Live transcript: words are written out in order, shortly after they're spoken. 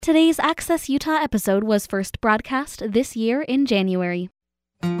Today's Access Utah episode was first broadcast this year in January.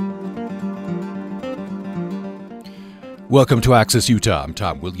 Welcome to Access Utah. I'm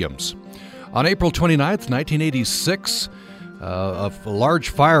Tom Williams. On April 29th, 1986, a large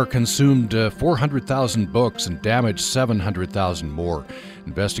fire consumed 400,000 books and damaged 700,000 more.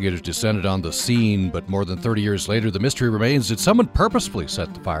 Investigators descended on the scene, but more than 30 years later, the mystery remains. Did someone purposefully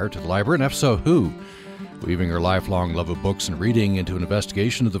set the fire to the library, and if so, who? Weaving her lifelong love of books and reading into an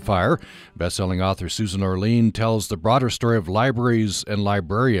investigation of the fire, best-selling author Susan Orlean tells the broader story of libraries and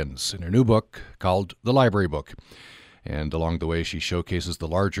librarians in her new book called The Library Book. And along the way, she showcases the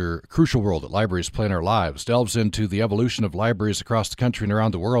larger, crucial role that libraries play in our lives, delves into the evolution of libraries across the country and around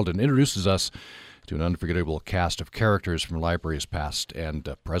the world, and introduces us to an unforgettable cast of characters from libraries past and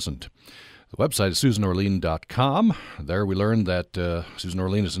present. The website is susanorlean.com. There we learn that Susan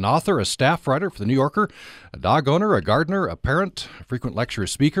Orlean is an author, a staff writer for The New Yorker, a dog owner, a gardener, a parent, a frequent lecturer,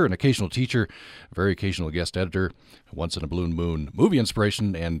 speaker, an occasional teacher, a very occasional guest editor, once in a blue moon movie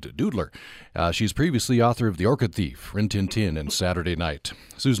inspiration, and doodler. She's previously author of The Orchid Thief, Rin Tin Tin, and Saturday Night.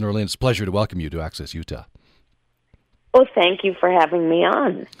 Susan Orlean, it's a pleasure to welcome you to Access Utah. Well, thank you for having me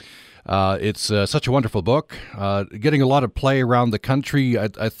on. It's such a wonderful book, getting a lot of play around the country.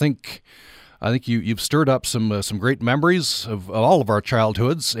 I think you've stirred up some great memories of all of our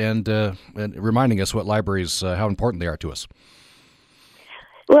childhoods, and reminding us what libraries, how important they are to us.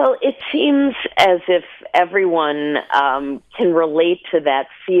 Well, it seems as if everyone can relate to that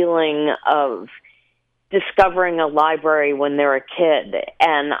feeling of discovering a library when they're a kid,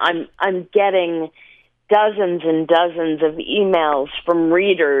 and I'm getting dozens and dozens of emails from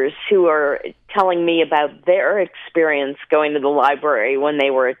readers who are telling me about their experience going to the library when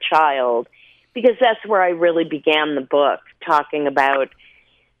they were a child, because that's where I really began the book, talking about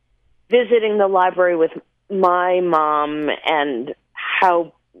visiting the library with my mom and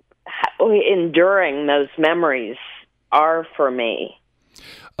how enduring those memories are for me.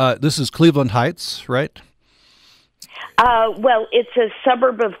 This is Cleveland Heights, right? Well, it's a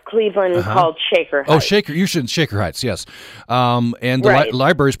suburb of Cleveland called Shaker Heights. Oh, Shaker Heights, yes. And the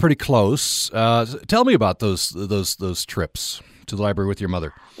library is pretty close. Tell me about those trips to the library with your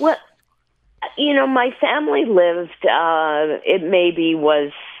mother. Well, my family lived, it maybe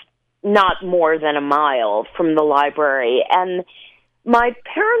was not more than a mile from the library. And my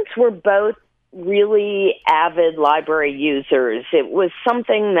parents were both really avid library users. It was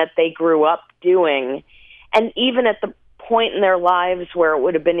something that they grew up doing. And even at the point in their lives where it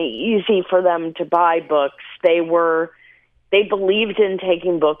would have been easy for them to buy books, they believed in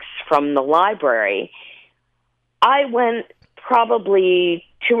taking books from the library. I went probably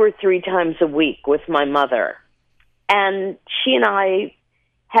 2 or 3 times a week with my mother, and she and I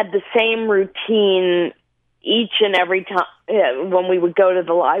had the same routine each and every time when we would go to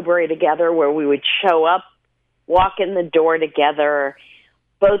the library together, where we would show up, walk in the door together,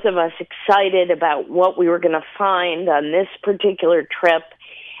 both of us excited about what we were going to find on this particular trip.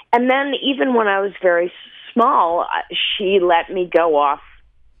 And then even when I was very small, she let me go off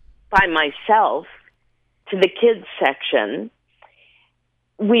by myself to the kids section.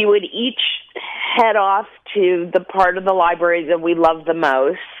 We would each head off to the part of the library that we loved the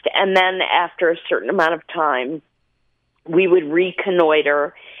most, and then after a certain amount of time, we would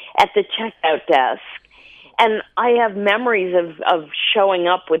reconnoiter at the checkout desk. And I have memories of showing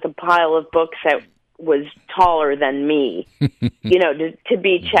up with a pile of books that was taller than me, to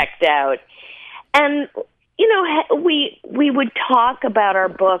be checked out. And, we would talk about our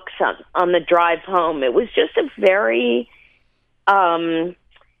books on the drive home. It was just a very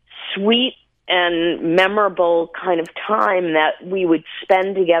sweet and memorable kind of time that we would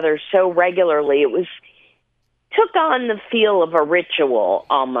spend together so regularly. It took on the feel of a ritual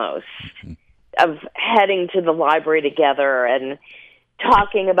almost, of heading to the library together and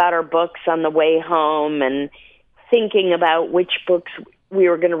talking about our books on the way home and thinking about which books we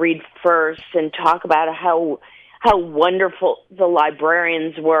were going to read first, and talk about how wonderful the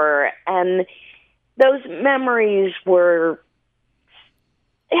librarians were. And those memories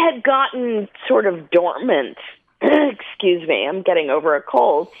had gotten sort of dormant, excuse me, I'm getting over a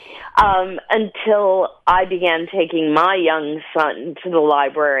cold, until I began taking my young son to the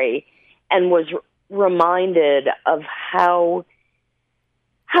library and was reminded of how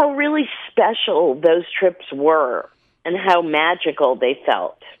really special those trips were and how magical they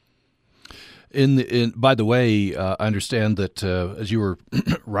felt. By the way, I understand that as you were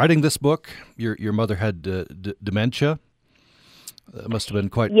writing this book, your mother had dementia. It must have been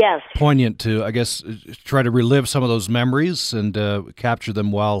quite poignant to, I guess, try to relive some of those memories and capture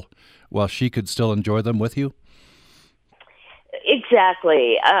them while she could still enjoy them with you.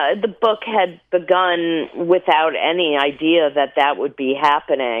 Exactly. The book had begun without any idea that that would be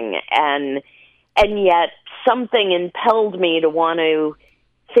happening, and yet something impelled me to want to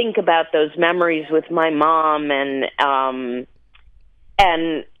think about those memories with my mom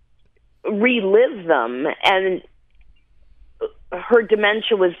and relive them. And her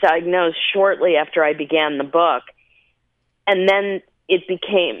dementia was diagnosed shortly after I began the book, and then it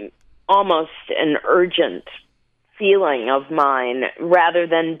became almost an urgent feeling of mine rather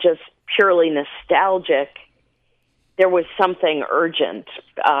than just purely nostalgic. There was something urgent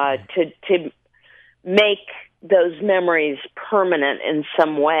to make those memories permanent in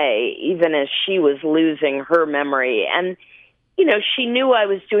some way, even as she was losing her memory. And, you know, she knew I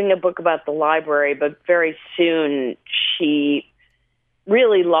was doing a book about the library, but very soon she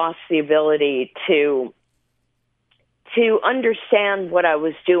really lost the ability to understand what I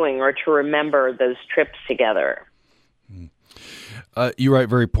was doing or to remember those trips together. You write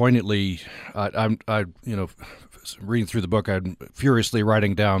very poignantly. Reading through the book, I'm furiously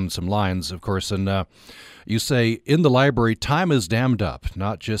writing down some lines, of course, and you say, in the library, time is dammed up,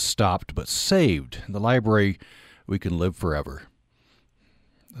 not just stopped, but saved. In the library, we can live forever.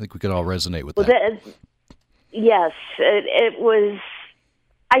 I think we can all resonate with that. Yes, it was,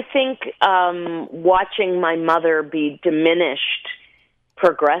 I think, watching my mother be diminished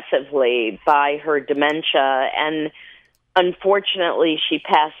progressively by her dementia, and unfortunately, she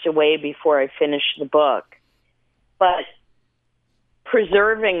passed away before I finished the book. But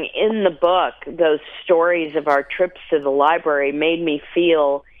preserving in the book those stories of our trips to the library made me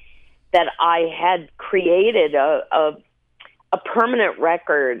feel that I had created a permanent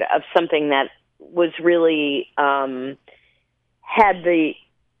record of something that was really had the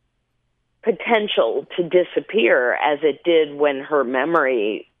potential to disappear, as it did when her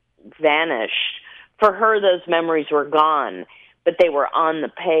memory vanished. For her, those memories were gone, but they were on the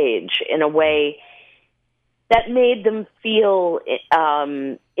page in a way that made them feel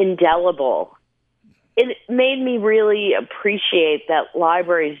indelible. It made me really appreciate that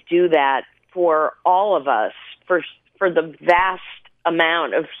libraries do that for all of us, for the vast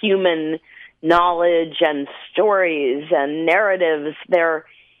amount of human knowledge and stories and narratives. They're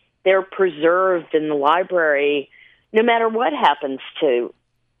preserved in the library, no matter what happens to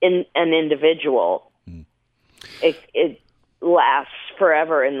an individual. It lasts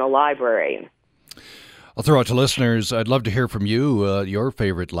forever in the library. I'll throw out to listeners, I'd love to hear from you, your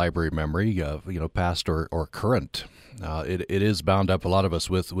favorite library memory, past or current. It is bound up, a lot of us,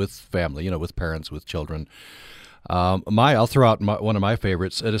 with family, with parents, with children. I'll throw out one of my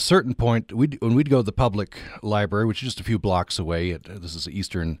favorites. At a certain point, when we'd go to the public library, which is just a few blocks away, this is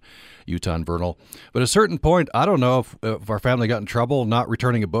eastern Utah and Vernal, but at a certain point, I don't know if our family got in trouble not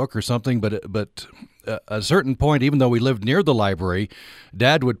returning a book or something, but at a certain point, even though we lived near the library,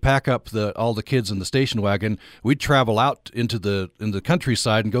 Dad would pack up all the kids in the station wagon. We'd travel out into the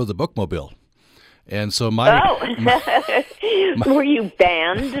countryside and go to the bookmobile. And so were you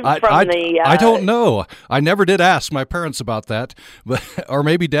banned I don't know. I never did ask my parents about that, or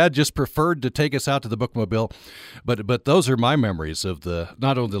maybe Dad just preferred to take us out to the bookmobile. But those are my memories of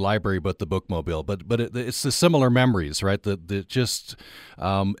not only the library but the bookmobile. But it's the similar memories, right? The just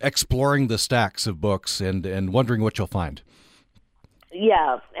exploring the stacks of books and wondering what you'll find.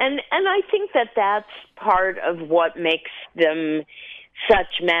 Yeah, and I think that's part of what makes them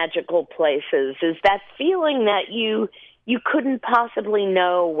such magical places, is that feeling that you couldn't possibly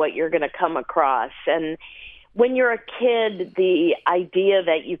know what you're going to come across. And when you're a kid, the idea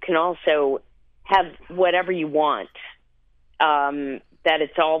that you can also have whatever you want, that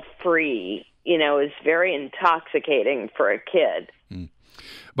it's all free, is very intoxicating for a kid.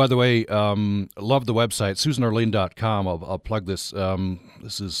 By the way, love the website, SusanOrlean.com. I'll plug this.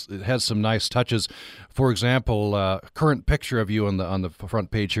 It has some nice touches. For example, current picture of you on the front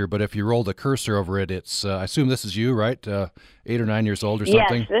page here. But if you roll the cursor over it, it's I assume this is you, right? 8 or 9 years old or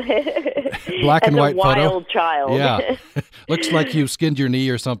something. Yes. Black and white photo. As a wild child. Yeah, looks like you've skinned your knee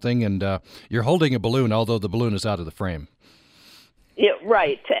or something, and you're holding a balloon, although the balloon is out of the frame. Yeah,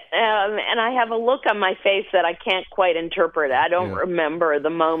 right. And I have a look on my face that I can't quite interpret. I don't remember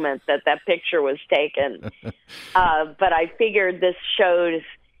the moment that picture was taken. But I figured this shows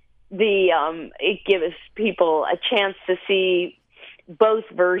it gives people a chance to see both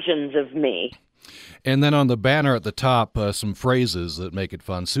versions of me. And then on the banner at the top, some phrases that make it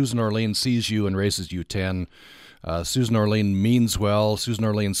fun. Susan Orlean sees you and raises you 10. Susan Orlean means well. Susan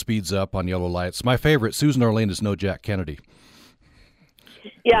Orlean speeds up on yellow lights. My favorite, Susan Orlean is no Jack Kennedy.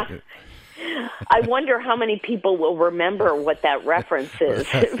 Yeah. I wonder how many people will remember what that reference is.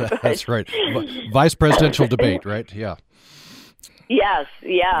 That's right. Vice presidential debate, right? Yeah. Yes,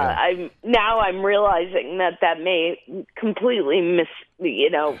 yeah. I'm realizing that may completely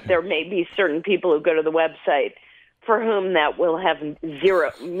there may be certain people who go to the website for whom that will have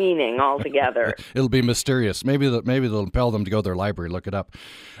zero meaning altogether. It'll be mysterious. Maybe they'll impel them to go to their library, look it up.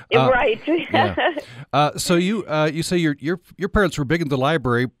 Right. Yeah. So you say your parents were big in the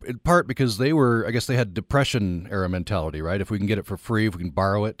library in part because they had Depression era mentality, right? If we can get it for free, if we can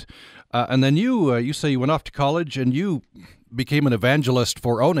borrow it, and then you say you went off to college and you became an evangelist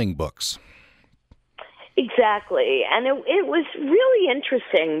for owning books. Exactly, and it was really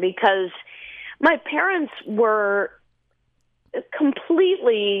interesting because my parents were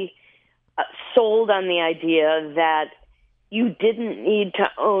completely sold on the idea that you didn't need to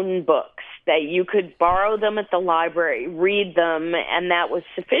own books, that you could borrow them at the library, read them, and that was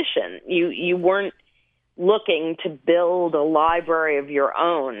sufficient. You weren't looking to build a library of your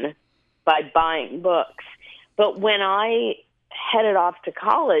own by buying books. But when I headed off to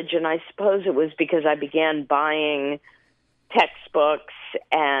college, and I suppose it was because I began buying textbooks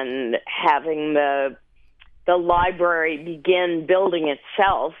and having the library begin building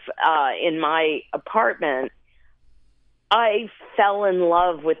itself in my apartment, I fell in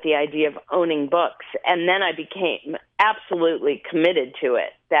love with the idea of owning books. And then I became absolutely committed to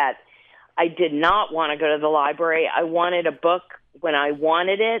it, that I did not want to go to the library. I wanted a book when I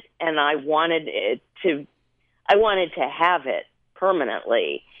wanted it, and I wanted to have it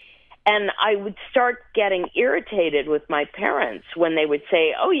permanently. And I would start getting irritated with my parents when they would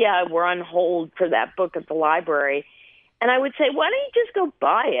say, "Oh yeah, we're on hold for that book at the library." And I would say, "Why don't you just go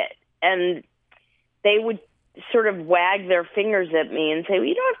buy it?" And they would sort of wag their fingers at me and say, "Well,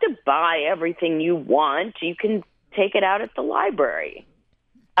 you don't have to buy everything you want. You can take it out at the library."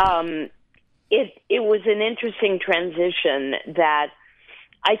 It was an interesting transition that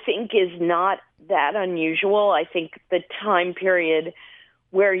I think is not that unusual. I think the time period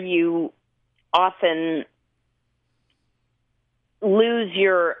where you often lose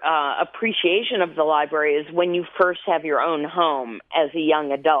your appreciation of the library is when you first have your own home as a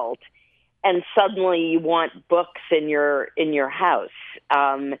young adult, and suddenly you want books in your house,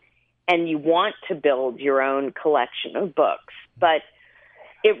 and you want to build your own collection of books. But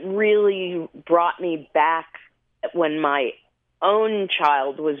it really brought me back when my own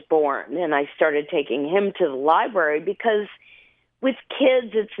child was born, and I started taking him to the library, because with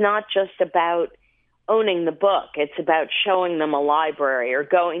kids, it's not just about owning the book. It's about showing them a library or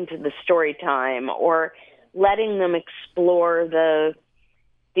going to the story time or letting them explore the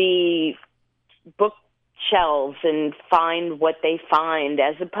bookshelves and find what they find,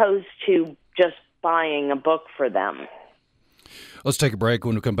 as opposed to just buying a book for them. Let's take a break.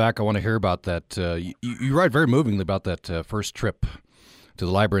 When we come back, I want to hear about that. You write very movingly about that first trip to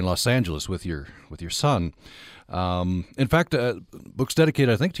the library in Los Angeles with your son. In fact, books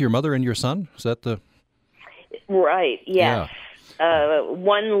dedicated, I think, to your mother and your son. Is that the right? Yes. Yeah.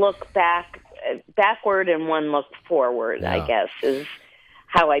 One look backward, and one look forward. Yeah. I guess is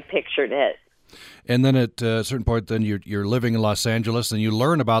how I pictured it. And then at a certain point, then you're living in Los Angeles, and you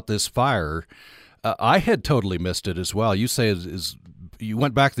learn about this fire. I had totally missed it as well. You say you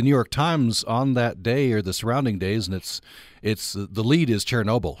went back to the New York Times on that day or the surrounding days, and it's the lead is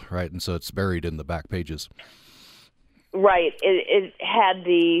Chernobyl, right? And so it's buried in the back pages. Right. It had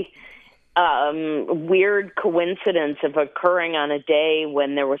the weird coincidence of occurring on a day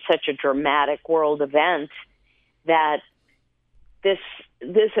when there was such a dramatic world event that this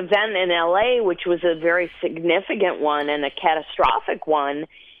event in L.A., which was a very significant one and a catastrophic one,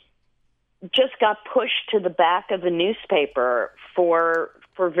 just got pushed to the back of the newspaper for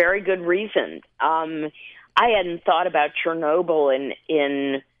very good reason. I hadn't thought about Chernobyl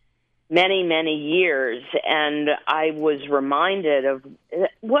in many, many years, and I was reminded of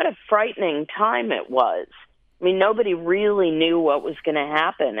what a frightening time it was. I mean, nobody really knew what was going to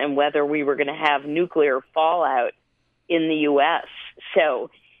happen and whether we were going to have nuclear fallout in the U.S.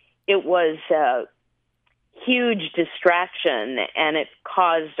 So it was huge distraction, and it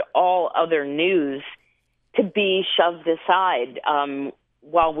caused all other news to be shoved aside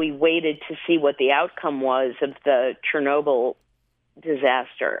while we waited to see what the outcome was of the Chernobyl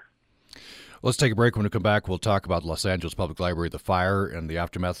disaster. Let's take a break. When we come back, we'll talk about Los Angeles Public Library, the fire, and the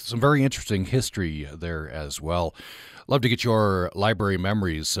aftermath. Some very interesting history there as well. Love to get your library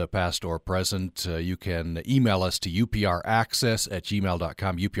memories, past or present. You can email us to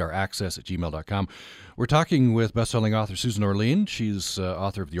upraccess@gmail.com, upraccess@gmail.com. We're talking with best-selling author Susan Orlean. She's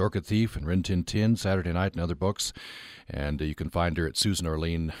author of The Orchid Thief and Rin Tin Tin, Saturday Night, and other books. And you can find her at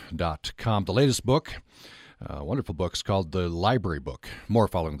susanorlean.com. The latest book, wonderful book, is called The Library Book. More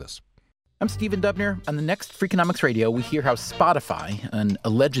following this. I'm Stephen Dubner. On the next Freakonomics Radio, we hear how Spotify, an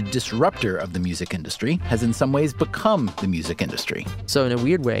alleged disruptor of the music industry, has in some ways become the music industry. So in a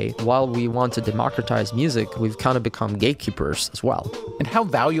weird way, while we want to democratize music, we've kind of become gatekeepers as well. And how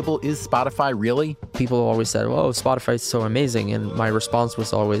valuable is Spotify really? People always said, oh, Spotify is so amazing. And my response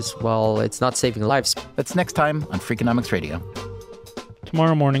was always, well, it's not saving lives. That's next time on Freakonomics Radio.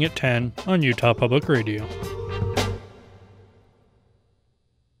 Tomorrow morning at 10 on Utah Public Radio.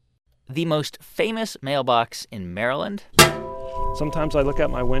 The most famous mailbox in Maryland Sometimes I look out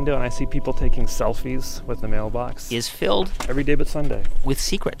my window and I see people taking selfies with the mailbox. is filled Every day but Sunday. with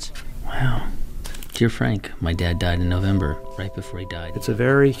secrets. Wow. Dear Frank, my dad died in November, right before he died. It's a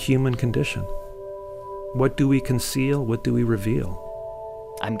very human condition. What do we conceal? What do we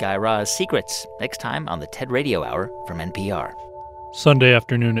reveal? I'm Guy Raz. Secrets, next time on the TED Radio Hour from NPR. Sunday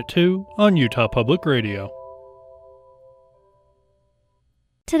afternoon at 2 on Utah Public Radio.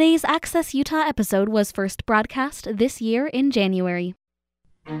 Today's Access Utah episode was first broadcast this year in January.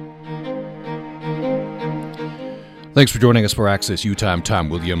 Thanks for joining us for Access Utah. I'm Tom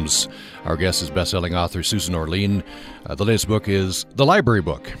Williams. Our guest is best-selling author Susan Orlean. The latest book is The Library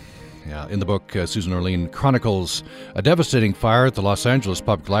Book. In the book, Susan Orlean chronicles a devastating fire at the Los Angeles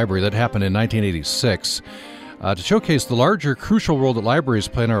Public Library that happened in 1986 to showcase the larger, crucial role that libraries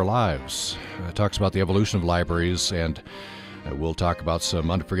play in our lives. It talks about the evolution of libraries, and we'll talk about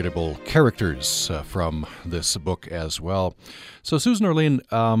some unforgettable characters from this book as well. So, Susan Orlean,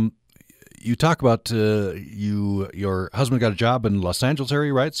 you talk about your husband got a job in Los Angeles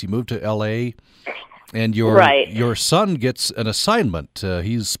area, right? So you moved to L.A., and your son gets an assignment.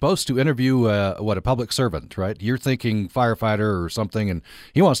 He's supposed to interview a public servant, right? You're thinking firefighter or something, and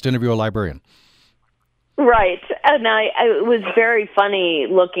he wants to interview a librarian. Right. And it was very funny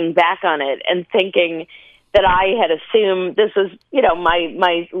looking back on it and thinking that I had assumed this was,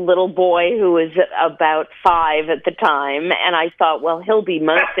 my little boy who was about 5 at the time. And I thought, well, he'll be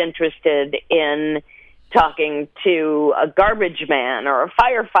most interested in talking to a garbage man or a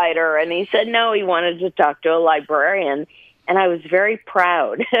firefighter. And he said, no, he wanted to talk to a librarian. And I was very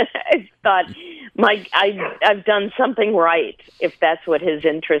proud. I thought, I've done something right if that's what his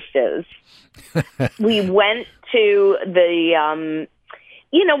interest is. We went to the,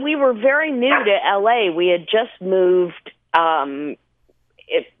 we were very new to L.A. We had just moved.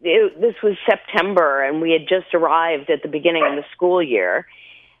 This was September, and we had just arrived at the beginning of the school year.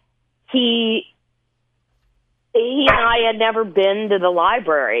 He and I had never been to the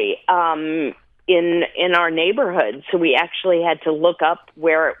library in our neighborhood, so we actually had to look up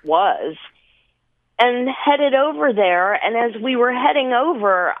where it was and headed over there. And as we were heading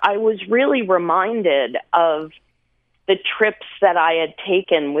over, I was really reminded of the trips that I had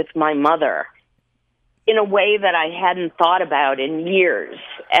taken with my mother in a way that I hadn't thought about in years.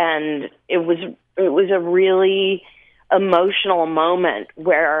 And it was a really emotional moment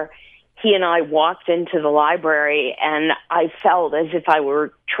where he and I walked into the library, and I felt as if I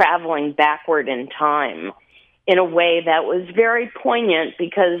were traveling backward in time in a way that was very poignant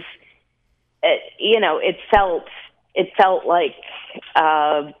because, it felt like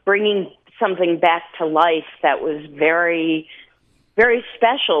bringing something back to life that was very, very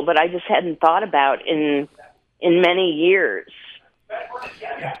special, but I just hadn't thought about in many years.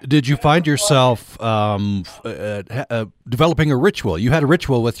 Did you find yourself developing a ritual? You had a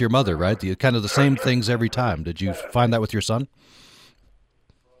ritual with your mother, right? Kind of the same things every time. Did you find that with your son?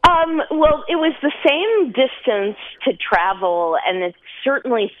 Well, it was the same distance to travel, and it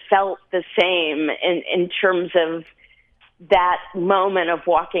certainly felt the same in terms of that moment of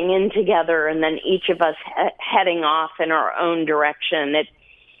walking in together and then each of us heading off in our own direction.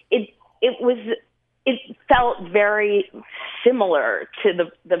 It felt very similar to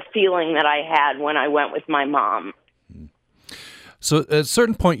the feeling that I had when I went with my mom. So at a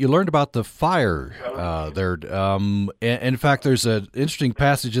certain point, you learned about the fire there. And in fact, there's an interesting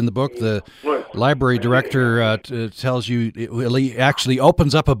passage in the book. The library director tells you he actually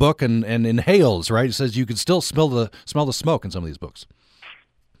opens up a book and inhales. Right? He says you can still smell the smoke in some of these books.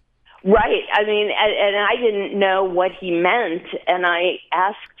 Right. I mean, and I didn't know what he meant, and I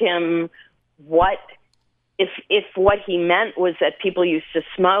asked him what if what he meant was that people used to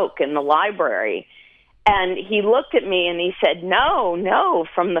smoke in the library. And he looked at me and he said, no,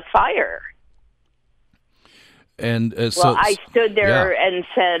 from the fire. And well, I stood there and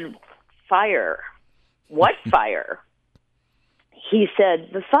said, fire? What fire? He said,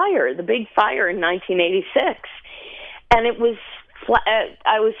 the fire, the big fire in 1986. And it was,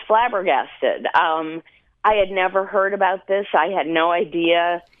 I was flabbergasted. I had never heard about this. I had no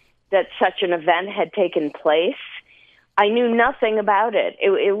idea that such an event had taken place. I knew nothing about it.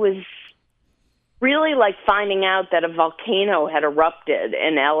 It was really like finding out that a volcano had erupted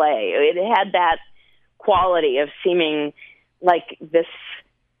in LA. It had that quality of seeming like this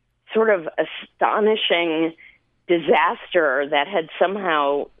sort of astonishing disaster that had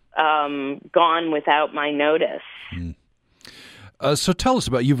somehow gone without my notice. So tell us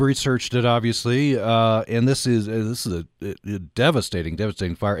about, you've researched it, obviously, and this is a devastating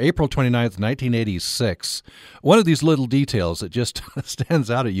fire. April 29th, 1986. One of these little details that just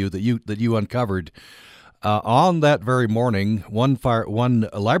stands out at you that you uncovered. On that very morning, one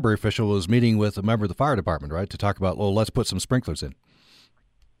library official was meeting with a member of the fire department, right, to talk about, well, let's put some sprinklers in.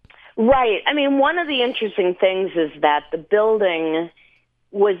 Right. I mean, one of the interesting things is that the building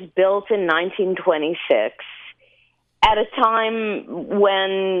was built in 1926 at a time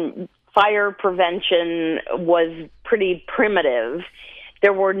when fire prevention was pretty primitive.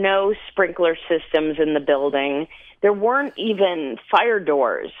 There were no sprinkler systems in the building. There weren't even fire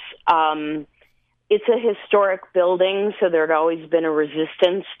doors. It's a historic building, so there had always been a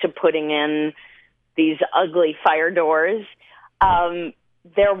resistance to putting in these ugly fire doors.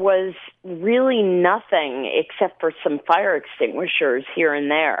 There was really nothing except for some fire extinguishers here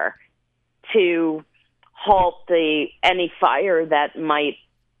and there to halt any fire that might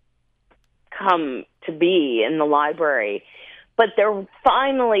come to be in the library. But there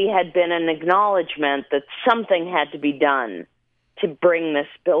finally had been an acknowledgement that something had to be done to bring this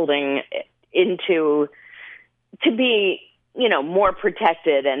building to be, more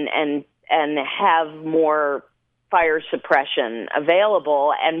protected and have more fire suppression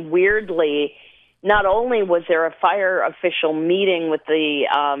available. And weirdly, not only was there a fire official meeting with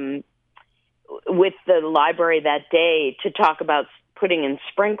the library that day to talk about putting in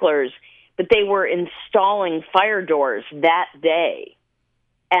sprinklers, but they were installing fire doors that day.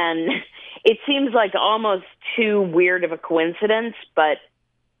 And it seems like almost too weird of a coincidence, but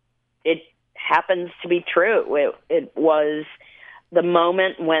it happens to be true. It was the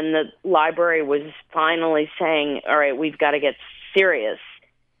moment when the library was finally saying, all right, we've got to get serious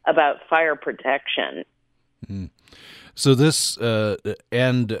about fire protection. Mm. So this,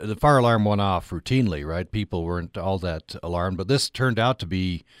 and the fire alarm went off routinely, right? People weren't all that alarmed, but this turned out to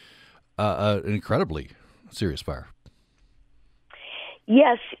be an incredibly serious fire.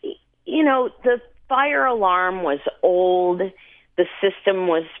 Yes. The fire alarm was old. The system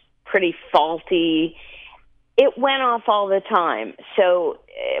was pretty faulty. It went off all the time. So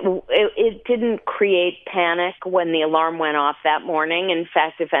it didn't create panic when the alarm went off that morning. In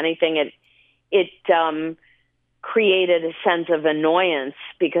fact, if anything, it created a sense of annoyance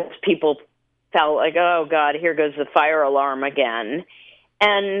because people felt like, oh, God, here goes the fire alarm again.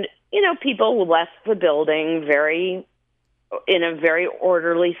 And, people left the building in a very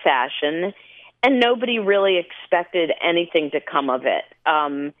orderly fashion, and nobody really expected anything to come of it.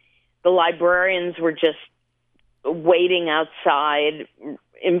 The librarians were just waiting outside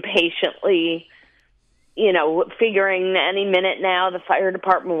impatiently, figuring any minute now the fire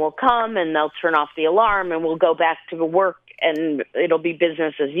department will come and they'll turn off the alarm and we'll go back to work and it'll be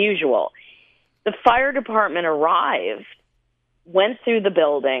business as usual. The fire department arrived, went through the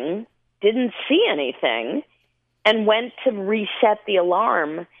building, didn't see anything, and went to reset the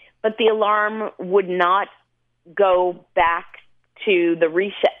alarm, but the alarm would not go back to the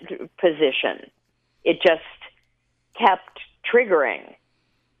reset position. It just kept triggering.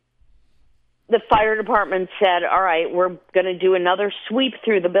 The fire department said, all right, we're going to do another sweep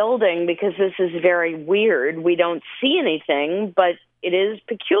through the building because this is very weird. We don't see anything, but it is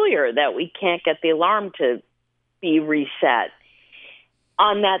peculiar that we can't get the alarm to be reset.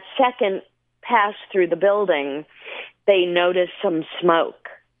 On that second pass through the building, they noticed some smoke.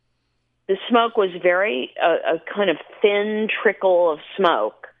 The smoke was a kind of thin trickle of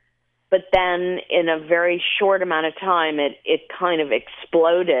smoke, but then in a very short amount of time, it kind of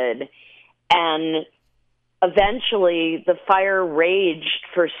exploded. And eventually the fire raged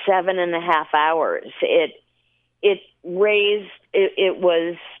for 7.5 hours. It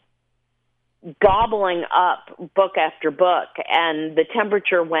was gobbling up book after book, and the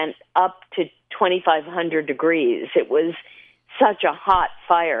temperature went up to 2,500 degrees. It was such a hot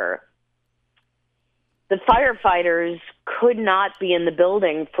fire. The firefighters could not be in the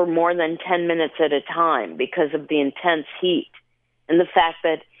building for more than 10 minutes at a time because of the intense heat and the fact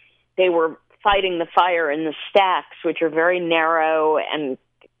that they were fighting the fire in the stacks, which are very narrow and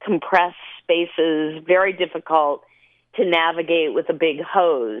compressed spaces, very difficult to navigate with a big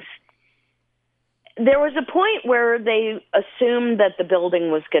hose. There was a point where they assumed that the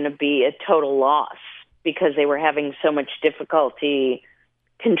building was going to be a total loss because they were having so much difficulty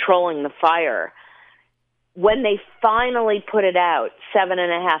controlling the fire. When they finally put it out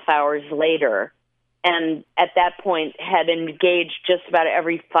 7.5 hours later, and at that point had engaged just about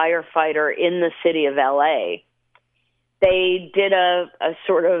every firefighter in the city of LA. They did a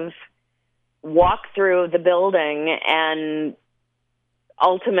sort of walkthrough of the building and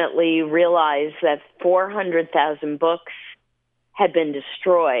ultimately realized that 400,000 books had been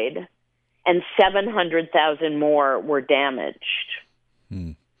destroyed and 700,000 more were damaged.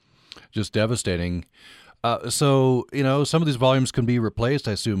 Just devastating. So, some of these volumes can be replaced.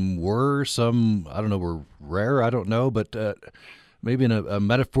 I assume were rare. I don't know, but maybe in a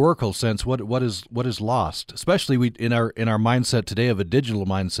metaphorical sense, what is lost? Especially in our mindset today of a digital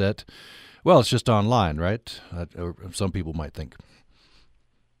mindset. Well, it's just online, right? Or some people might think.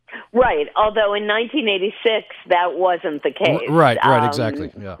 Right. Although in 1986, that wasn't the case. Right.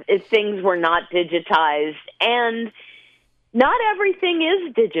 Exactly. Yeah. Things were not digitized, and not everything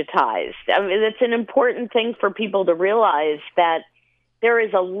is digitized. I mean, it's an important thing for people to realize that there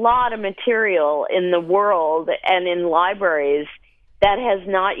is a lot of material in the world and in libraries that has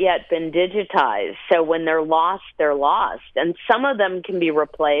not yet been digitized. So when they're lost, they're lost. And some of them can be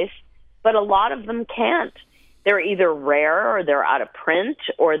replaced, but a lot of them can't. They're either rare or they're out of print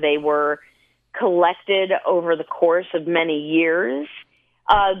or they were collected over the course of many years.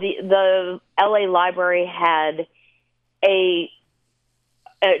 The LA Library had an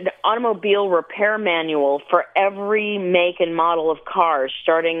automobile repair manual for every make and model of cars,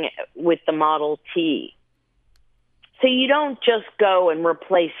 starting with the Model T. So you don't just go and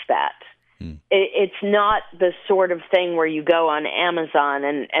replace that. It's not the sort of thing where you go on Amazon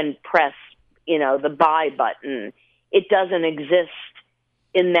and press, the buy button. It doesn't exist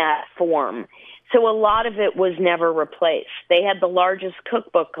in that form. So a lot of it was never replaced. They had the largest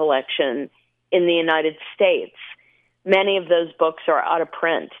cookbook collection in the United States. Many of those books are out of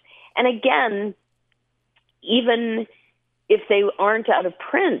print. And again, even if they aren't out of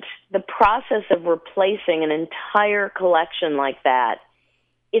print, the process of replacing an entire collection like that,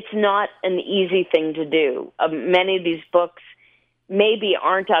 it's not an easy thing to do. Many of these books maybe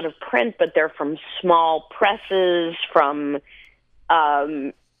aren't out of print, but they're from small presses, from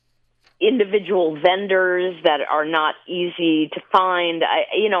individual vendors that are not easy to find.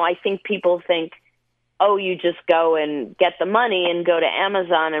 I think people think, oh, you just go and get the money and go to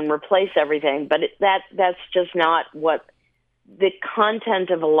Amazon and replace everything. But that's just not what the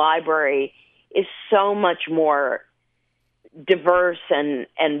content of a library is. So much more diverse and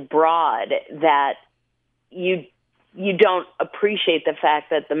broad that you don't appreciate the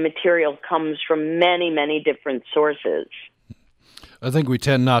fact that the material comes from many, many different sources. I think we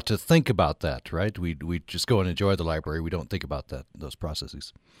tend not to think about that, right? We just go and enjoy the library. We don't think about those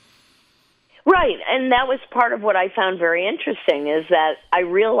processes. Right, and that was part of what I found very interesting, is that I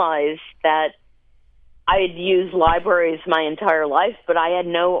realized that I had used libraries my entire life, but I had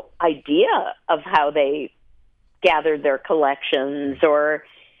no idea of how they gathered their collections or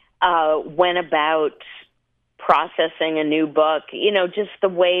went about processing a new book. Just the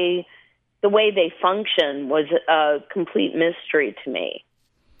way they function was a complete mystery to me.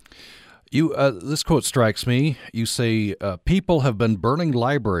 This quote strikes me. You say, people have been burning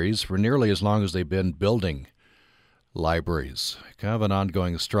libraries for nearly as long as they've been building libraries. Kind of an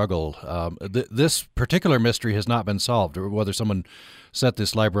ongoing struggle. This particular mystery has not been solved, or whether someone set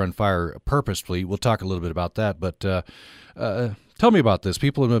this library on fire purposefully. We'll talk a little bit about that. But tell me about this.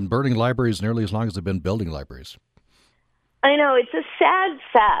 People have been burning libraries nearly as long as they've been building libraries. I know, it's a sad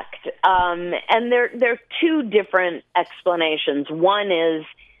fact. And there are two different explanations. One is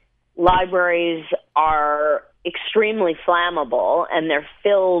libraries are extremely flammable and they're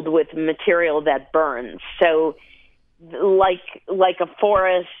filled with material that burns. So like a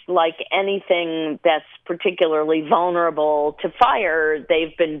forest, like anything that's particularly vulnerable to fire,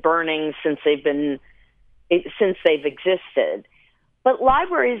 they've been burning since they've existed. But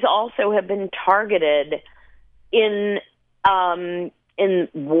libraries also have been targeted in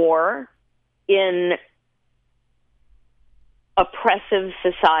war, in oppressive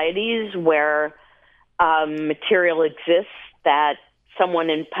societies where material exists that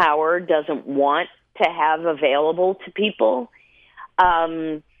someone in power doesn't want to have available to people.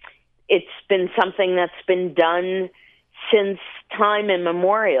 It's been something that's been done since time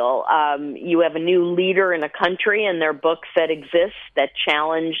immemorial. You have a new leader in a country and there are books that exist that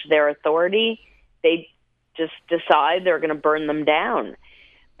challenge their authority. They just decide they're going to burn them down.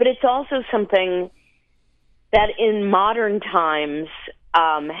 But it's also something that in modern times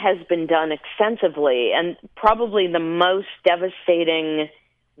has been done extensively, and probably the most devastating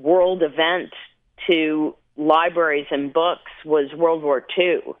world event to libraries and books was World War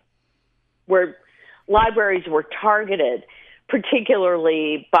II, where libraries were targeted,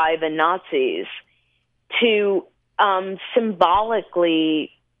 particularly by the Nazis, to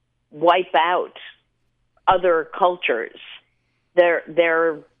symbolically wipe out other cultures.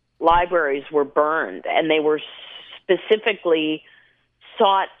 Their libraries were burned, and they were specifically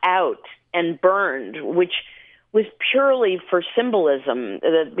sought out and burned, which was purely for symbolism,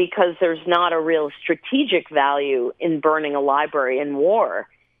 because there's not a real strategic value in burning a library in war,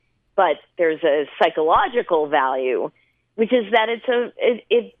 but there's a psychological value, which is that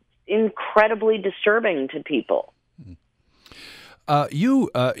it's incredibly disturbing to people. You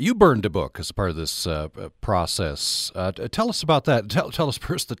burned a book as part of this process. Tell us about that. Tell us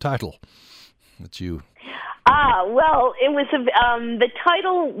first the title that you. Well, it was the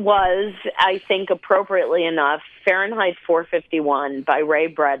title was, I think, appropriately enough, Fahrenheit 451 by Ray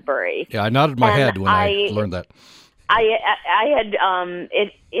Bradbury. Yeah, I nodded my head when I learned that. I had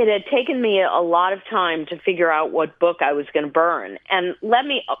it had taken me a lot of time to figure out what book I was going to burn. And let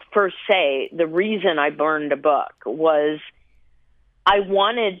me first say, the reason I burned a book was I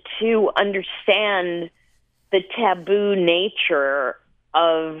wanted to understand the taboo nature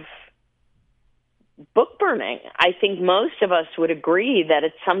of book burning. I think most of us would agree that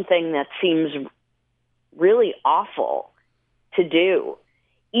it's something that seems really awful to do.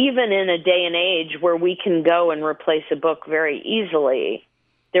 Even in a day and age where we can go and replace a book very easily,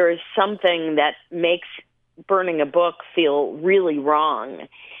 there is something that makes burning a book feel really wrong.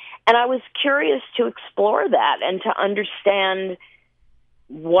 And I was curious to explore that and to understand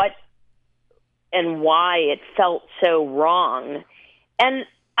what and why it felt so wrong. And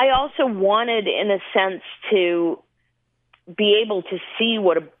I also wanted, in a sense, to be able to see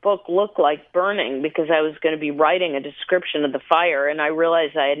what a book looked like burning, because I was going to be writing a description of the fire, and I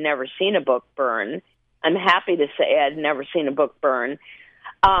realized I had never seen a book burn. I'm happy to say I had never seen a book burn.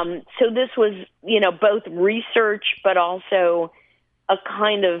 So this was, both research, but also a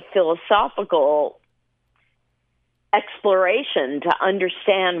kind of philosophical exploration to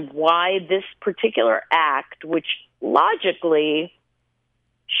understand why this particular act, which logically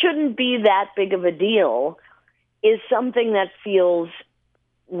shouldn't be that big of a deal, is something that feels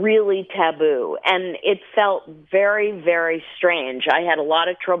really taboo. And it felt very, very strange. I had a lot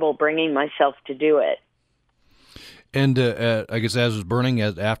of trouble bringing myself to do it. And I guess as it was burning,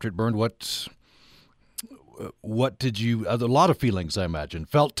 after it burned, what did you, a lot of feelings, I imagine.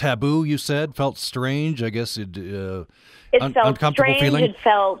 Felt taboo, you said? Felt strange, I guess. It felt uncomfortable strange. Feeling? It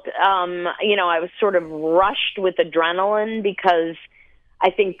felt, I was sort of rushed with adrenaline, because I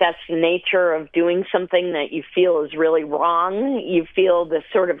think that's the nature of doing something that you feel is really wrong. You feel this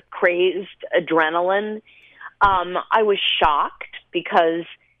sort of crazed adrenaline. I was shocked because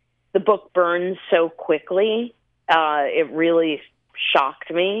the book burned so quickly. It really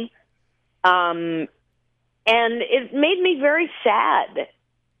shocked me. And it made me very sad.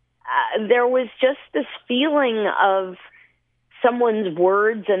 There was just this feeling of someone's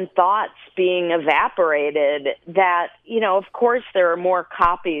words and thoughts being evaporated that, of course there are more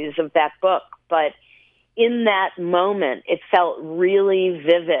copies of that book, but in that moment it felt really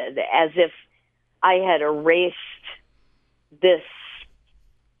vivid, as if I had erased this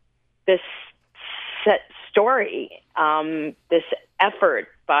story, this effort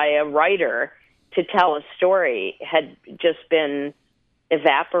by a writer to tell a story had just been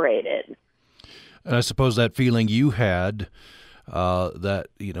evaporated. And I suppose that feeling you had, that,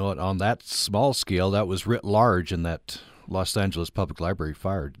 on that small scale, that was writ large in that Los Angeles Public Library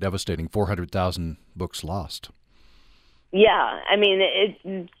fire, devastating 400,000 books lost. Yeah, I mean,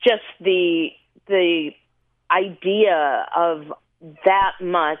 it just the idea of that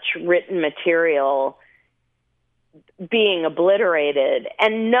much written material being obliterated,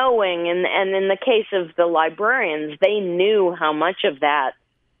 and knowing, and in the case of the librarians, they knew how much of that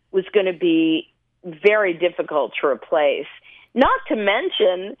was going to be very difficult to replace. Not to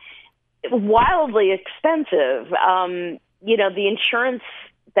mention, wildly expensive. The insurance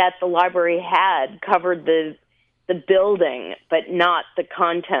that the library had covered the building, but not the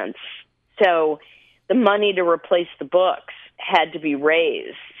contents. So the money to replace the books had to be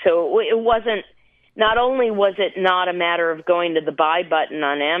raised. So it wasn't, not only was it not a matter of going to the buy button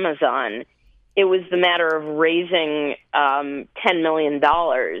on Amazon, it was the matter of raising $10 million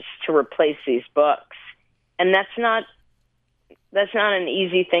to replace these books. And that's not an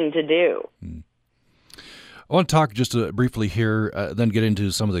easy thing to do. I want to talk just briefly here, then get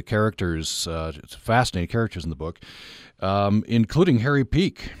into some of the characters, fascinating characters in the book, including Harry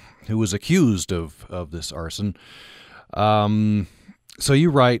Peake, who was accused of this arson. So you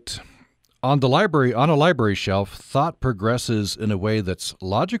write, on a library shelf, thought progresses in a way that's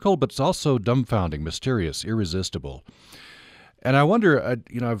logical, but it's also dumbfounding, mysterious, irresistible. And I wonder,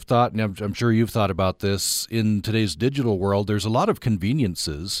 I've thought, and I'm sure you've thought about this, in today's digital world, there's a lot of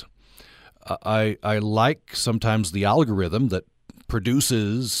conveniences. I like sometimes the algorithm that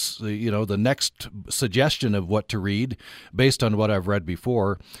produces, the next suggestion of what to read based on what I've read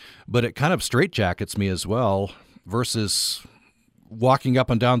before, but it kind of straitjackets me as well, versus walking up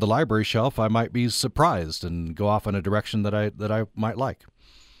and down the library shelf, I might be surprised and go off in a direction that I might like.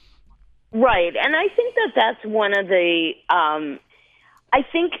 Right, and I think that's one of the. I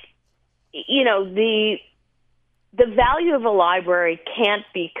think the value of a library can't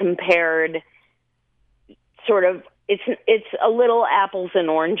be compared. Sort of, it's a little apples and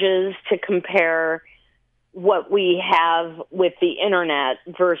oranges to compare what we have with the internet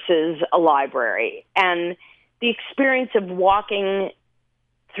versus a library, and the experience of walking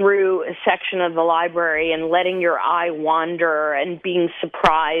through a section of the library and letting your eye wander and being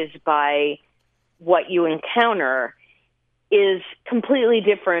surprised by what you encounter is completely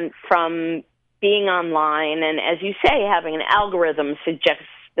different from being online and, as you say, having an algorithm suggest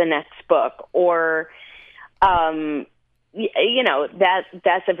the next book, or that's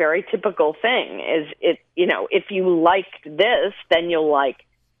a very typical thing. If you liked this, then you'll like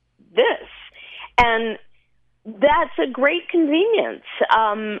this, and that's a great convenience.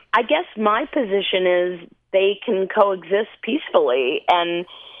 I guess my position is they can coexist peacefully, and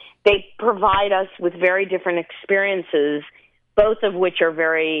they provide us with very different experiences, both of which are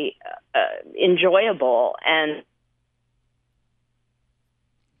very enjoyable. And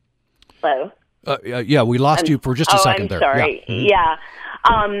hello? Yeah, we lost you for just a second there. Sorry. Yeah.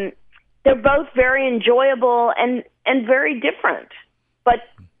 They're both very enjoyable and very different, but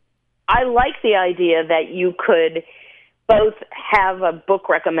I like the idea that you could both have a book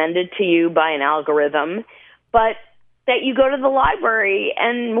recommended to you by an algorithm, but that you go to the library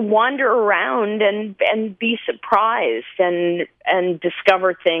and wander around and be surprised and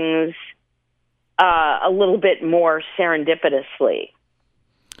discover things a little bit more serendipitously.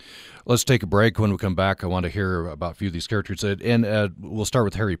 Let's take a break. When we come back, I want to hear about a few of these characters. And we'll start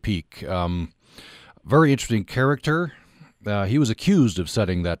with Harry Peake. Very interesting character. He was accused of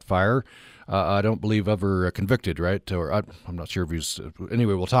setting that fire. I don't believe ever convicted, right? Or I'm not sure if he's.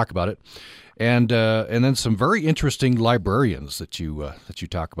 Anyway, we'll talk about it. And then some very interesting librarians that you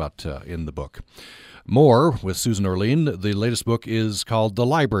talk about in the book. More with Susan Orlean. The latest book is called The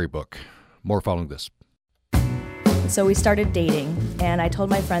Library Book. More following this. So we started dating, and I told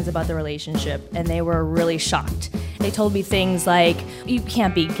my friends about the relationship, and they were really shocked. They told me things like, you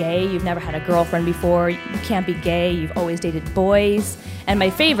can't be gay, you've never had a girlfriend before, you can't be gay, you've always dated boys. And my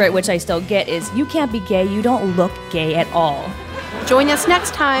favorite, which I still get, is, you can't be gay, you don't look gay at all. Join us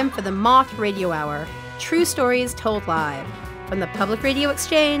next time for the Moth Radio Hour, true stories told live, from the Public Radio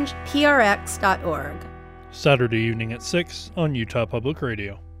Exchange, prx.org. Saturday evening at 6 on Utah Public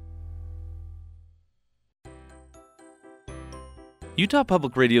Radio. Utah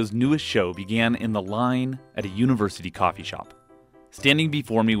Public Radio's newest show began in the line at a university coffee shop. Standing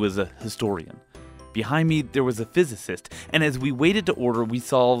before me was a historian. Behind me, there was a physicist, and as we waited to order, we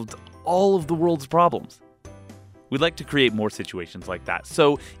solved all of the world's problems. We'd like to create more situations like that,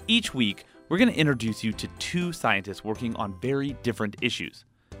 so each week, we're going to introduce you to two scientists working on very different issues.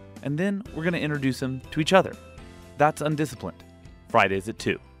 And then we're going to introduce them to each other. That's Undisciplined, Fridays at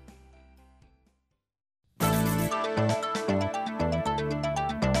 2.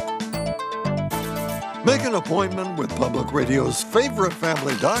 Make an appointment with Public Radio's favorite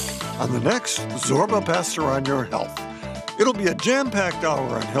family doc on the next Zorba Pastor on Your Health. It'll be a jam-packed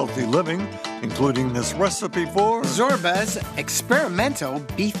hour on healthy living, including this recipe for Zorba's experimental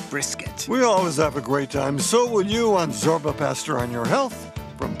beef brisket. We always have a great time, so will you on Zorba Pastor on Your Health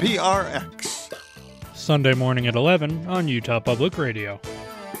from PRX. Sunday morning at 11 on Utah Public Radio.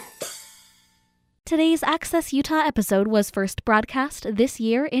 Today's Access Utah episode was first broadcast this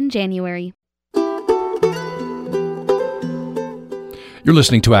year in January. You're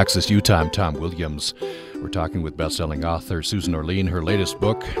listening to Access Utah. I'm Tom Williams. We're talking with best-selling author Susan Orlean. Her latest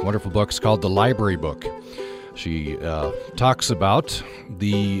book, wonderful book, is called The Library Book. She talks about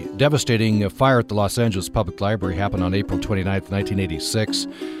the devastating fire at the Los Angeles Public Library happened on April 29th, 1986,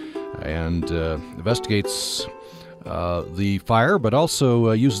 and investigates the fire, but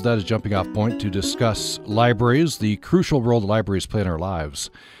also uses that as a jumping-off point to discuss libraries, the crucial role that libraries play in our lives.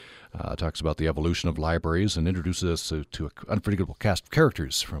 Talks about the evolution of libraries and introduces us to an unforgettable cast of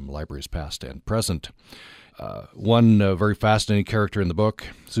characters from libraries past and present. One very fascinating character in the book,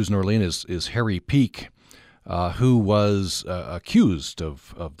 Susan Orlean, is Harry Peake, who was accused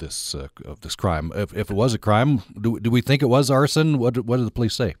of this crime. If it was a crime, do we think it was arson? What did the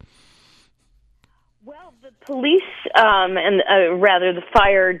police say? Well, the police rather the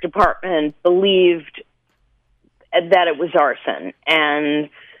fire department believed that it was arson and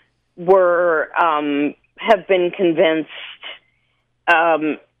have been convinced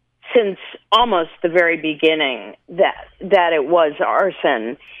since almost the very beginning that it was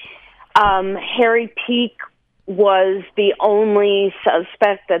arson. Harry Peak was the only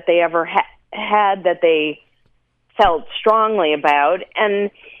suspect that they ever had that they felt strongly about,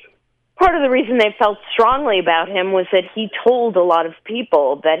 and part of the reason they felt strongly about him was that he told a lot of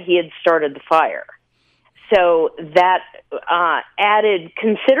people that he had started the fire. So that added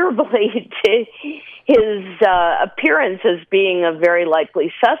considerably to his appearance as being a very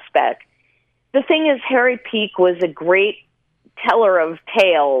likely suspect. The thing is, Harry Peak was a great teller of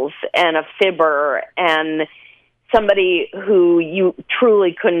tales and a fibber and somebody who you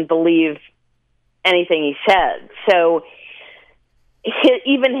truly couldn't believe anything he said. So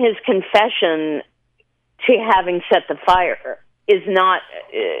even his confession to having set the fire is not,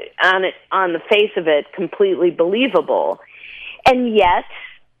 on the face of it, completely believable. And yet,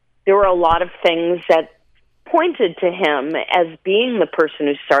 there were a lot of things that pointed to him as being the person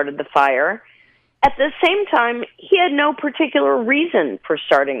who started the fire. At the same time, he had no particular reason for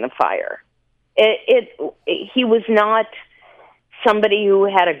starting the fire. He was not somebody who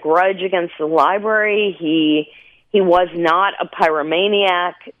had a grudge against the library. He was not a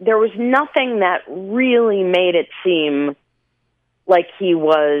pyromaniac. There was nothing that really made it seem like he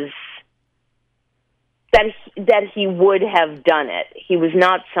was that he would have done it. He was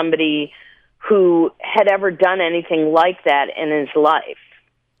not somebody who had ever done anything like that in his life.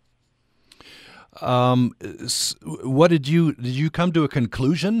 What did you come to a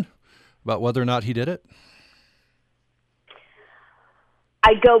conclusion about whether or not he did it?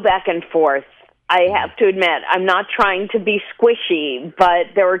 I go back and forth. I have to admit, I'm not trying to be squishy,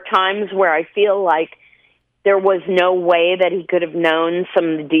 but there were times where I feel like there was no way that he could have known some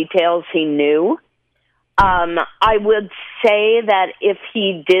of the details he knew. I would say that if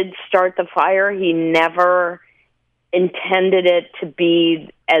he did start the fire, he never intended it to be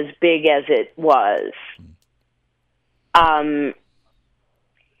as big as it was.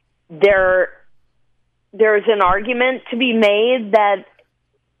 There's an argument to be made that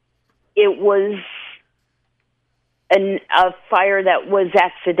it was a fire that was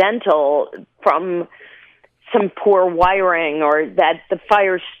accidental from some poor wiring, or that the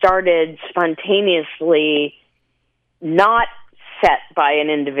fire started spontaneously, not set by an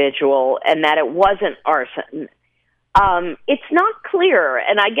individual, and that it wasn't arson. It's not clear,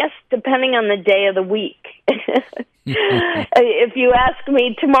 and I guess depending on the day of the week. If you ask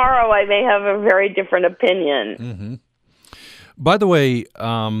me tomorrow, I may have a very different opinion. Mm-hmm. By the way,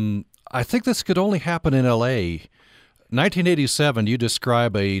 I think this could only happen in L.A. 1987, you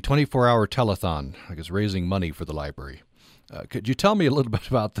describe a 24-hour telethon, I guess, raising money for the library. Could you tell me a little bit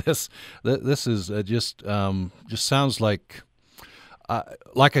about this? This is just sounds like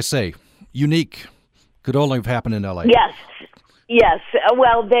I say, unique. Could only have happened in L.A. Yes.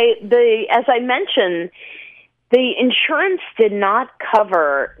 Well, they as I mentioned, the insurance did not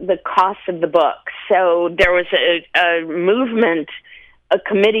cover the cost of the book. So there was a movement, a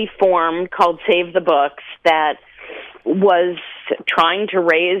committee formed called Save the Books that was trying to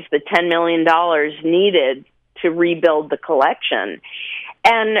raise the $10 million needed to rebuild the collection.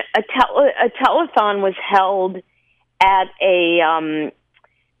 And a telethon was held at a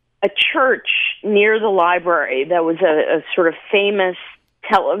church near the library that was a sort of famous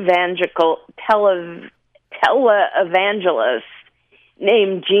televangelist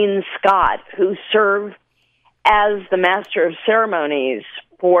named Gene Scott, who served as the master of ceremonies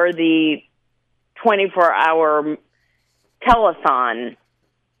for the 24-hour telethon.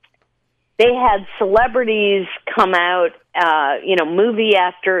 They had celebrities come out, movie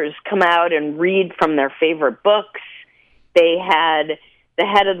actors come out and read from their favorite books. They had the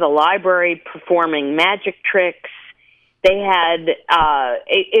head of the library performing magic tricks. They had,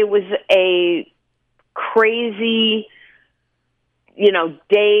 it was a crazy,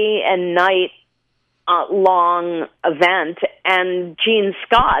 day and night long event. And Gene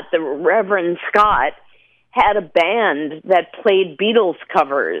Scott, the Reverend Scott, had a band that played Beatles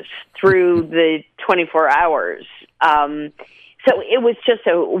covers through the 24 hours. So it was just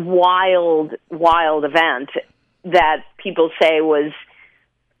a wild, wild event that people say was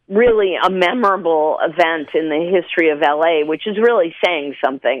really a memorable event in the history of LA, which is really saying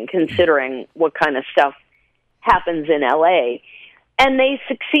something considering what kind of stuff happens in LA. And they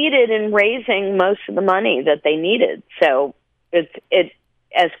succeeded in raising most of the money that they needed. So it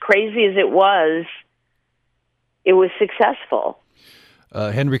as crazy as it was successful.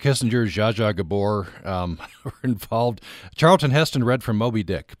 Henry Kissinger, Zsa Zsa Gabor were involved. Charlton Heston read from Moby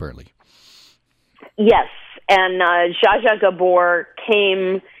Dick, apparently. Yes, and Zsa Zsa Gabor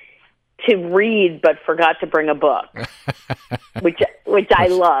came to read but forgot to bring a book, which I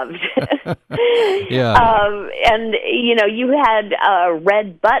loved. Yeah. And, you had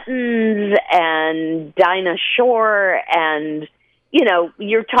Red Buttons and Dinah Shore, and,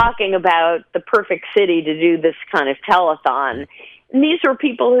 you're talking about the perfect city to do this kind of telethon. And these were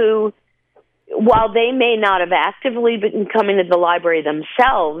people who, while they may not have actively been coming to the library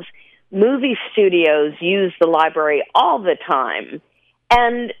themselves, movie studios use the library all the time.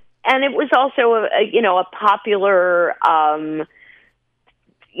 And it was also a popular,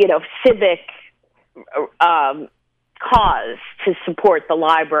 civic cause to support the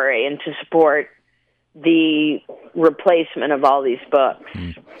library and to support the replacement of all these books.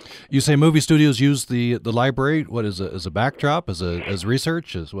 You say movie studios use the library? What is as a backdrop, as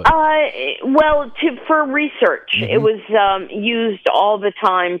research, as what? For research, it was used all the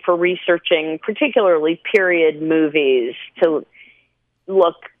time for researching, particularly period movies, to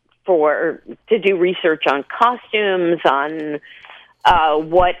do research on costumes, on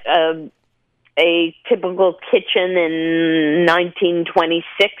what a typical kitchen in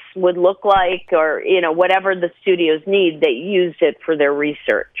 1926 would look like, or whatever the studios need, they used it for their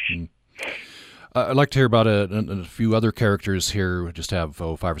research. I'd like to hear about a few other characters here. We just have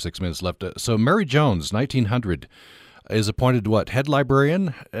 5 or 6 minutes left. So Mary Jones, 1900, is appointed head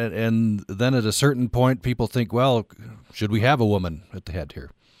librarian, and then at a certain point, people think, well, should we have a woman at the head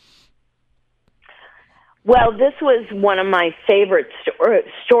here? Well, this was one of my favorite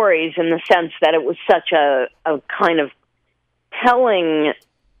stories in the sense that it was such a kind of telling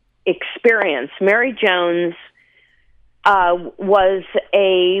experience. Mary Jones was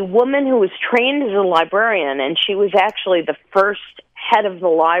a woman who was trained as a librarian, and she was actually the first head of the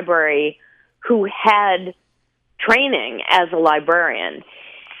library who had training as a librarian.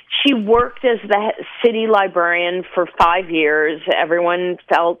 She worked as the city librarian for 5 years. Everyone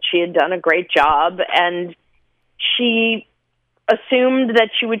felt she had done a great job, and she assumed that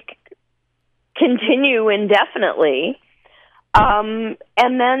she would continue indefinitely. And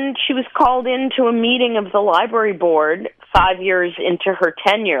then she was called into a meeting of the library board 5 years into her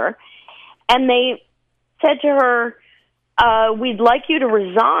tenure, and they said to her, we'd like you to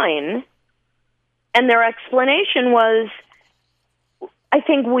resign. And their explanation was, I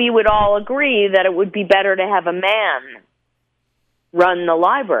think we would all agree that it would be better to have a man run the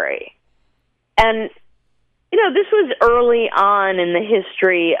library. And, this was early on in the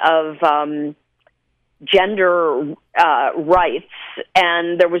history of gender rights,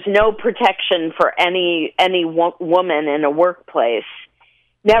 and there was no protection for any woman in a workplace.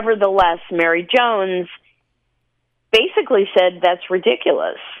 Nevertheless, Mary Jones basically said, that's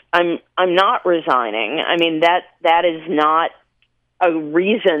ridiculous. I'm not resigning. I mean, that is not a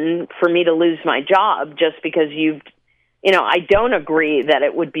reason for me to lose my job just because I don't agree that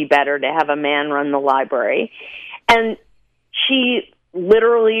it would be better to have a man run the library. And she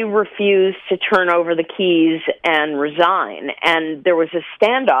literally refused to turn over the keys and resign. And there was a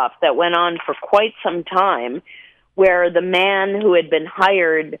standoff that went on for quite some time where the man who had been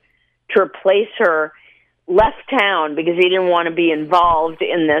hired to replace her left town because he didn't want to be involved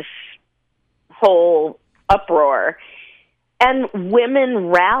in this whole uproar. And women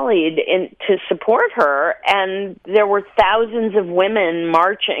rallied to support her, and there were thousands of women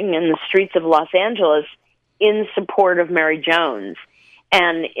marching in the streets of Los Angeles in support of Mary Jones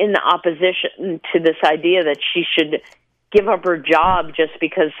and in opposition to this idea that she should give up her job just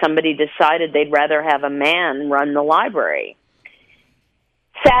because somebody decided they'd rather have a man run the library.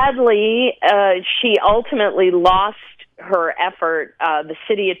 Sadly, she ultimately lost her effort. The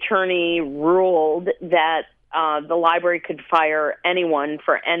city attorney ruled that the library could fire anyone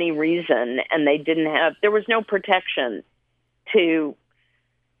for any reason, and there was no protection to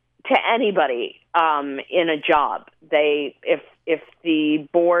anybody in a job. If the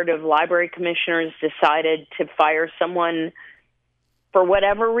board of library commissioners decided to fire someone for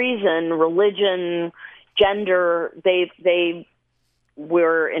whatever reason, religion, gender, they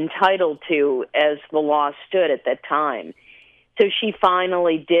were entitled to, as the law stood at that time. So she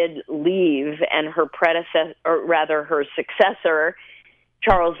finally did leave, and her successor,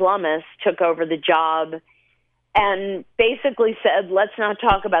 Charles Lummis, took over the job and basically said, let's not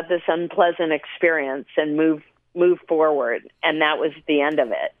talk about this unpleasant experience and move forward. And that was the end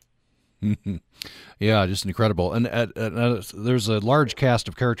of it. Yeah, just incredible. And there's a large cast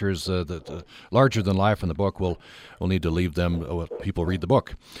of characters larger than life in the book. We'll need to leave them. People read the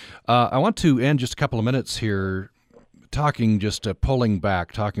book. I want to end just a couple of minutes here pulling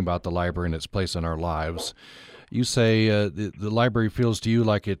back, talking about the library and its place in our lives. You say the library feels to you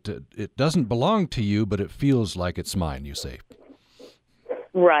like it doesn't belong to you, but it feels like it's mine, you say.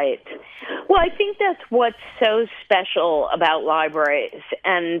 Right. Well, I think that's what's so special about libraries,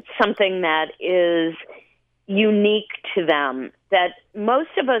 and something that is unique to them, that most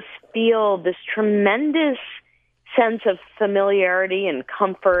of us feel this tremendous sense of familiarity and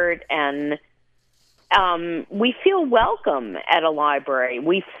comfort, and we feel welcome at a library.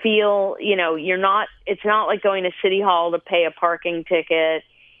 We feel, it's not like going to City Hall to pay a parking ticket.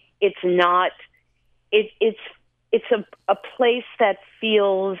 It's not, it's a place that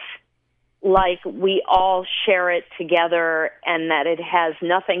feels like we all share it together, and that it has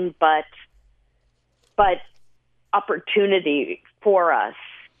nothing but opportunity for us.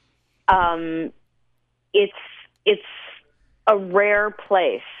 It's a rare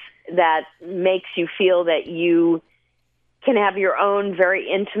place that makes you feel that you can have your own very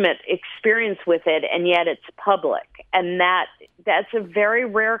intimate experience with it, and yet it's public. And that's a very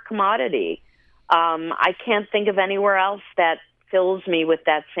rare commodity. I can't think of anywhere else that fills me with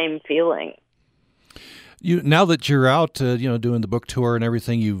that same feeling. Now that you're out, doing the book tour and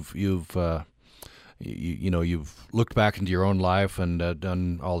everything, you've looked back into your own life and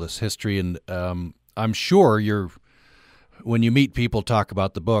done all this history, and I'm sure when you meet people talk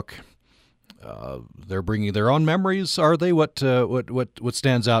about the book, they're bringing their own memories. Are they? What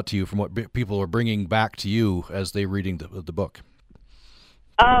stands out to you from what people are bringing back to you as they're reading the book?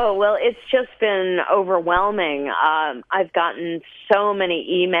 Oh, well, it's just been overwhelming. I've gotten so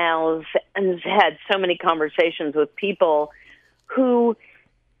many emails and had so many conversations with people who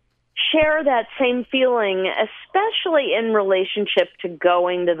share that same feeling, especially in relationship to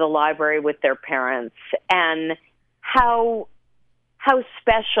going to the library with their parents, and how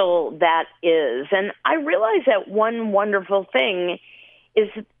special that is. And I realize that one wonderful thing is,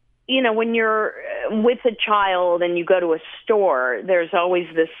 when you're with a child and you go to a store, there's always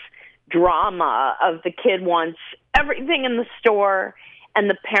this drama of the kid wants everything in the store, and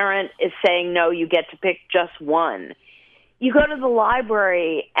the parent is saying, no, you get to pick just one. You go to the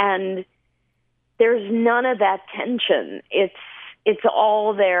library, and there's none of that tension. It's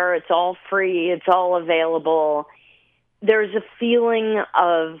all there. It's all free. It's all available. There's a feeling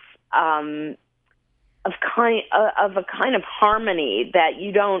of a kind of harmony that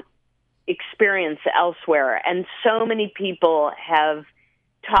you don't experience elsewhere. And so many people have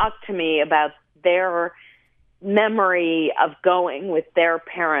talked to me about their memory of going with their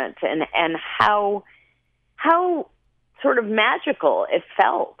parents, and how sort of magical it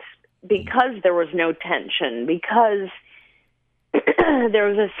felt, because there was no tension, because there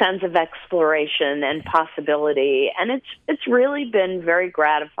was a sense of exploration and possibility, and it's really been very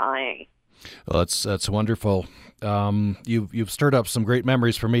gratifying. Well, that's wonderful. You've stirred up some great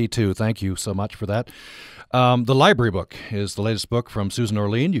memories for me too. Thank you so much for that. The Library Book is the latest book from Susan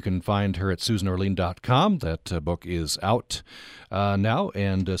Orlean. You can find her at susanorlean.com. That book is out now,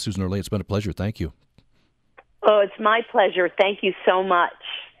 and Susan Orlean, it's been a pleasure. Thank you. Oh, it's my pleasure. Thank you so much.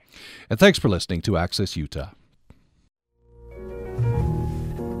 And thanks for listening to Access Utah.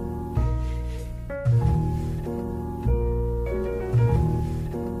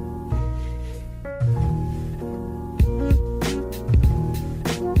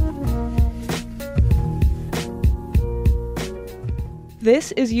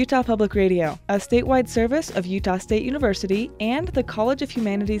 This is Utah Public Radio, a statewide service of Utah State University and the College of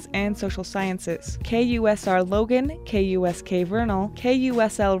Humanities and Social Sciences. KUSR Logan, KUSK Vernal,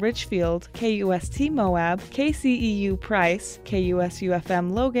 KUSL Richfield, KUST Moab, KCEU Price,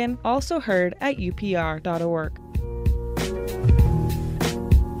 KUSU-FM Logan, also heard at upr.org.